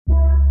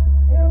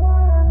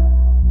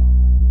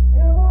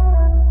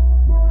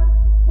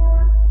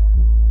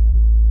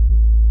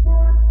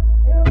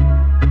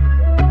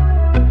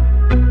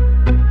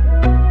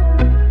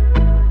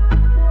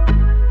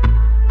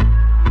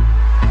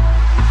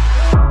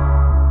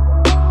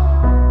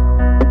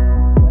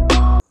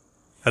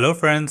Hello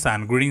friends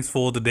and greetings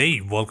for the day.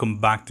 Welcome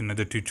back to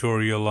another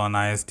tutorial on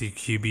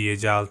ISTQB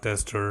Agile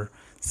Tester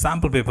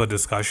sample paper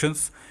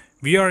discussions.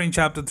 We are in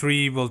chapter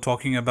 3. We're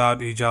talking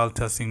about agile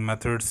testing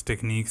methods,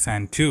 techniques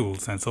and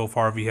tools, and so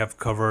far we have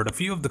covered a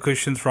few of the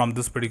questions from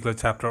this particular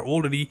chapter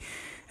already,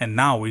 and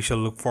now we shall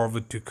look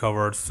forward to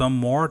cover some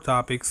more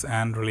topics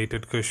and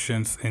related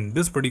questions in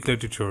this particular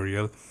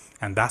tutorial,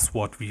 and that's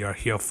what we are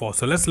here for.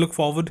 So let's look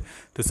forward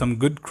to some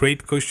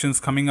great questions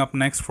coming up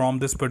next from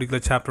this particular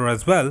chapter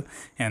as well,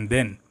 and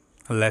then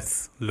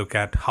let's look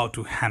at how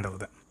to handle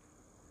them.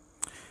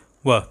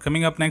 Well,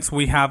 coming up next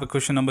we have a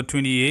question number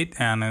 28,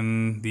 and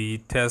in the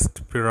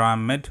test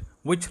pyramid,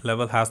 which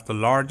level has the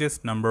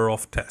largest number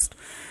of tests?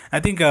 I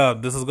think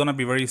this is going to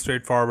be very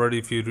straightforward.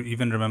 If you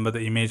even remember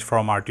the image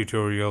from our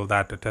tutorial,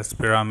 that the test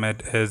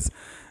pyramid is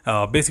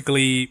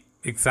basically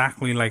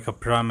exactly like a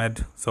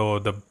pyramid. So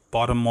the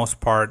bottommost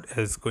part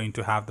is going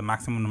to have the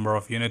maximum number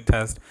of unit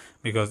tests,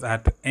 because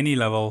at any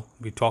level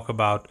we talk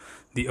about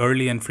the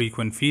early and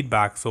frequent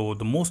feedback. So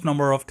the most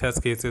number of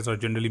test cases are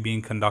generally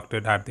being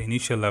conducted at the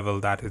initial level,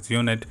 that is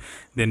unit.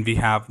 Then we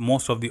have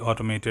most of the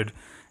automated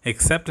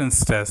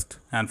acceptance test,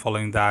 and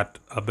following that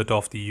a bit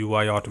of the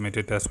UI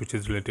automated test, which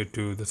is related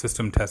to the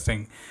system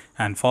testing,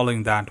 and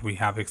following that we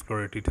have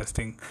exploratory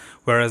testing.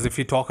 Whereas if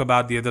you talk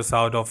about the other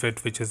side of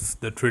it, which is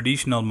the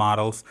traditional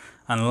models,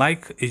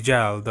 unlike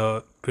agile,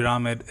 the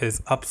pyramid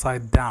is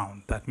upside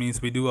down. That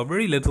means we do a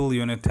very little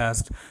unit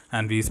test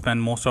and we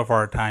spend most of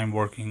our time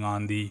working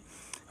on the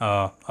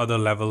other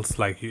levels,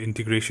 like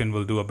integration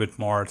will do a bit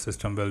more,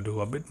 system will do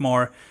a bit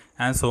more,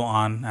 and so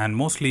on. And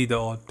mostly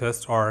the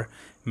tests are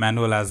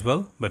manual as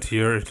well, but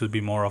here it will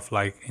be more of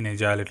like, in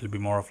agile it will be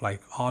more of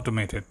like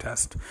automated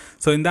test.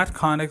 So in that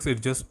context,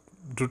 it just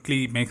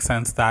totally makes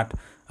sense that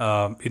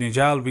in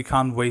agile we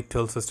can't wait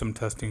till system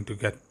testing to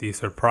get the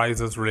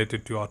surprises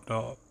related to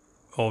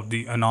of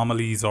the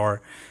anomalies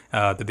or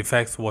the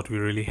defects what we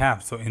really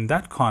have. So in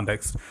that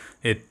context,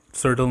 it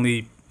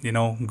certainly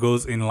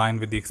goes in line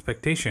with the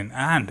expectation,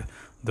 and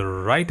the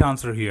right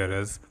answer here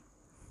is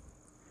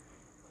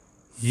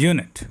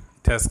unit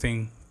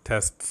testing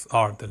tests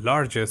are the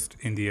largest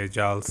in the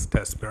agile's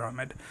test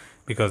pyramid,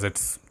 because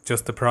it's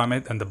just the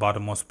pyramid and the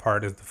bottommost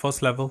part is the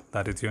first level,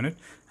 that is unit,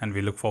 and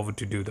we look forward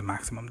to do the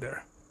maximum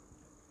there.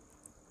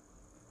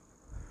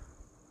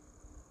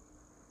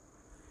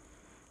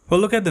 Well,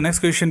 look at the next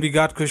question. We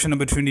got question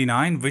number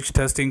 29. Which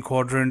testing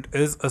quadrant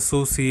is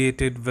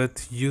associated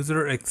with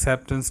user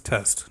acceptance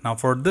test? Now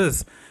for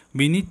this,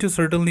 we need to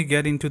certainly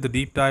get into the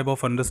deep dive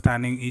of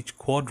understanding each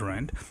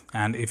quadrant.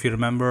 And if you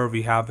remember,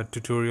 we have a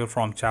tutorial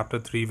from chapter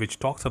 3 which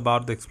talks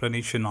about the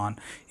explanation on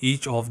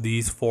each of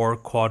these four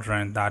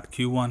quadrants, that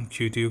Q1,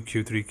 Q2,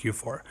 Q3,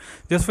 Q4.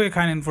 Just for your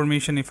kind of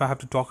information, if I have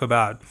to talk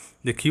about,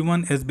 the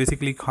Q1 is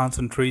basically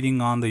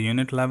concentrating on the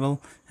unit level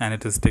and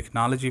it is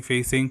technology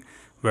facing,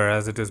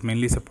 whereas it is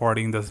mainly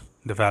supporting the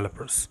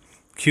developers.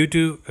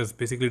 Q2 is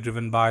basically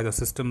driven by the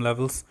system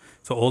levels.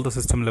 So all the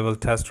system level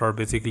tests are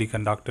basically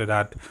conducted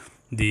at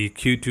the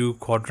Q2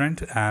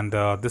 quadrant, and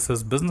this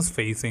is business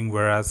facing,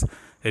 whereas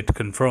it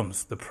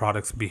confirms the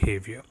product's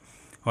behavior.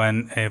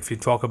 If you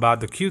talk about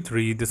the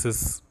Q3, this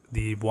is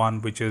the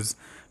one which is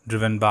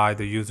driven by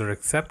the user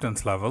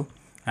acceptance level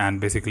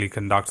and basically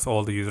conducts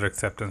all the user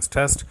acceptance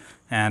tests.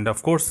 And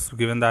of course,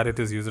 given that it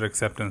is user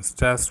acceptance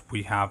test,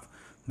 we have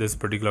this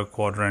particular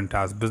quadrant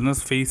as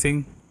business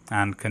facing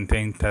and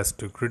contain tests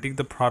to critique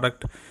the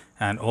product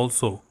and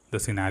also the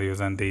scenarios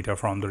and data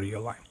from the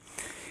real life.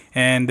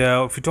 And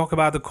if we talk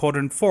about the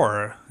quadrant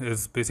 4,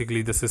 is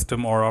basically the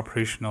system or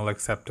operational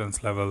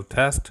acceptance level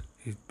test,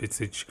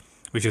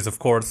 which is of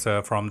course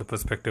from the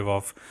perspective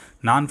of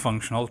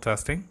non-functional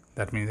testing.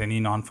 That means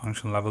any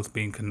non-functional levels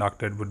being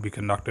conducted would be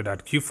conducted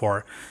at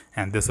Q4,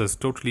 and this is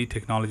totally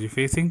technology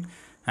facing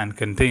and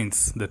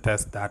contains the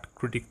tests that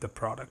critique the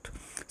product.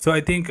 So I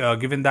think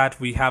given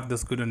that we have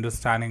this good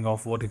understanding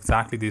of what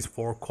exactly these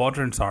four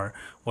quadrants are,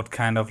 what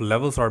kind of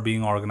levels are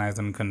being organized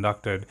and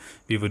conducted,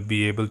 we would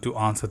be able to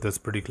answer this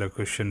particular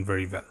question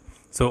very well.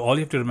 So all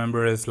you have to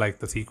remember is like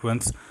the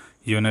sequence: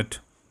 unit,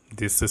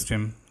 this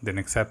system, then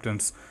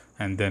acceptance,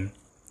 and then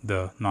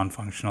the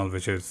non-functional,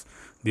 which is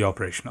the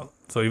operational.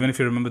 So even if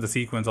you remember the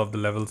sequence of the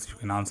levels, you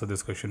can answer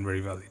this question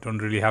very well. You don't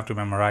really have to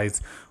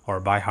memorize or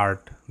by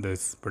heart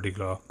this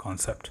particular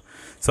concept.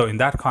 So in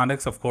that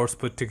context, of course,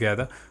 put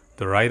together,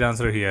 the right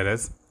answer here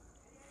is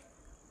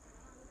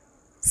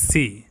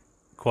C.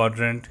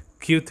 Quadrant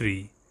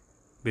Q3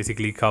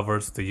 basically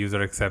covers the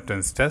user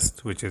acceptance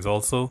test, which is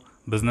also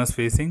business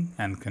facing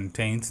and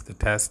contains the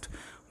test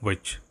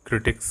which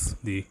critiques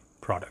the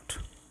product.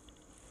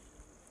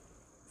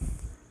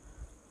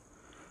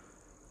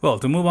 Well,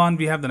 to move on,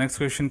 we have the next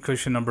question,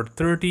 question number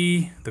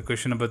 30. The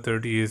question number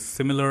 30 is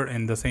similar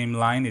in the same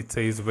line. It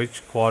says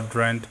which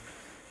quadrant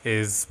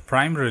is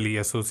primarily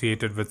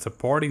associated with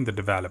supporting the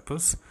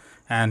developers.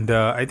 And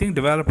I think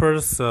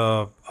developers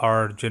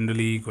are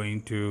generally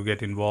going to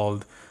get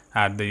involved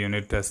at the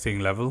unit testing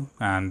level,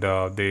 and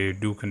they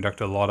do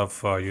conduct a lot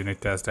of unit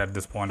tests at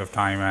this point of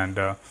time,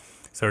 and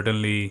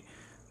certainly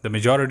the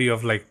majority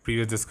of like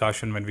previous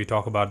discussion when we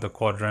talk about the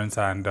quadrants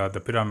and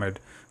the pyramid,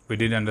 we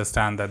did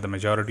understand that the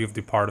majority of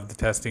the part of the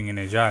testing in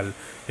Agile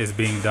is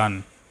being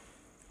done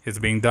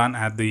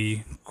at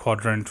the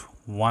quadrant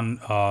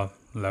 1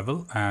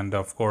 level, and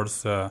of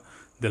course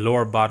the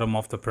lower bottom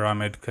of the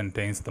pyramid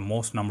contains the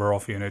most number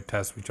of unit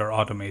tests which are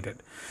automated.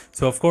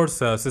 So of course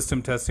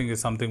system testing is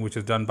something which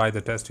is done by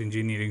the test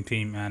engineering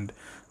team, and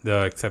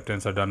the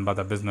acceptance are done by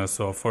the business.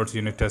 So of course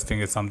unit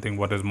testing is something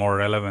what is more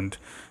relevant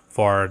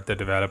for the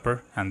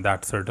developer, and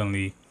that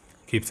certainly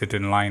keeps it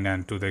in line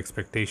and to the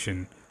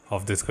expectation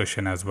of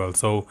discussion as well.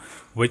 So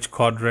which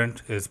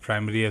quadrant is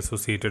primarily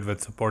associated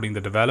with supporting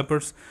the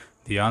developers?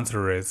 The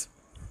answer is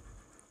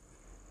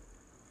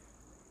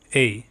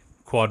A.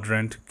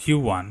 Quadrant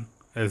Q1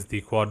 is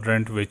the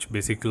quadrant which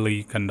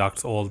basically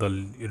conducts all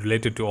the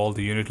related to all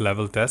the unit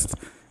level tests,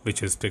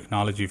 which is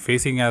technology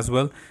facing as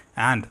well,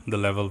 and the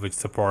level which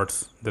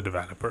supports the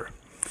developer.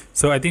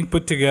 So I think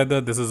put together,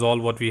 this is all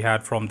what we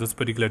had from this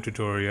particular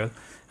tutorial,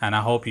 and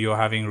I hope you're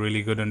having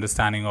really good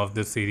understanding of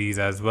this series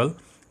as well.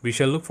 We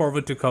shall look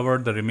forward to cover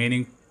the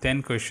remaining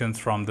 10 questions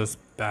from this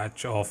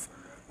batch of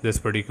this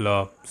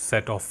particular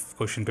set of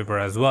question paper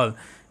as well,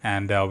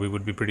 and we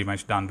would be pretty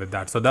much done with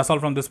that. So that's all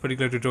from this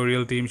particular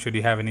tutorial team. Should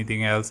you have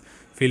anything else,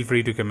 feel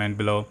free to comment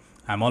below.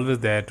 I'm always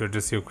there to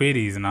address your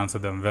queries and answer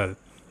them well.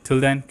 Till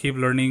then, keep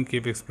learning,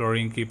 keep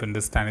exploring, keep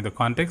understanding the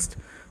context.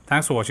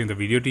 Thanks for watching the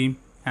video team,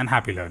 and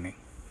happy learning.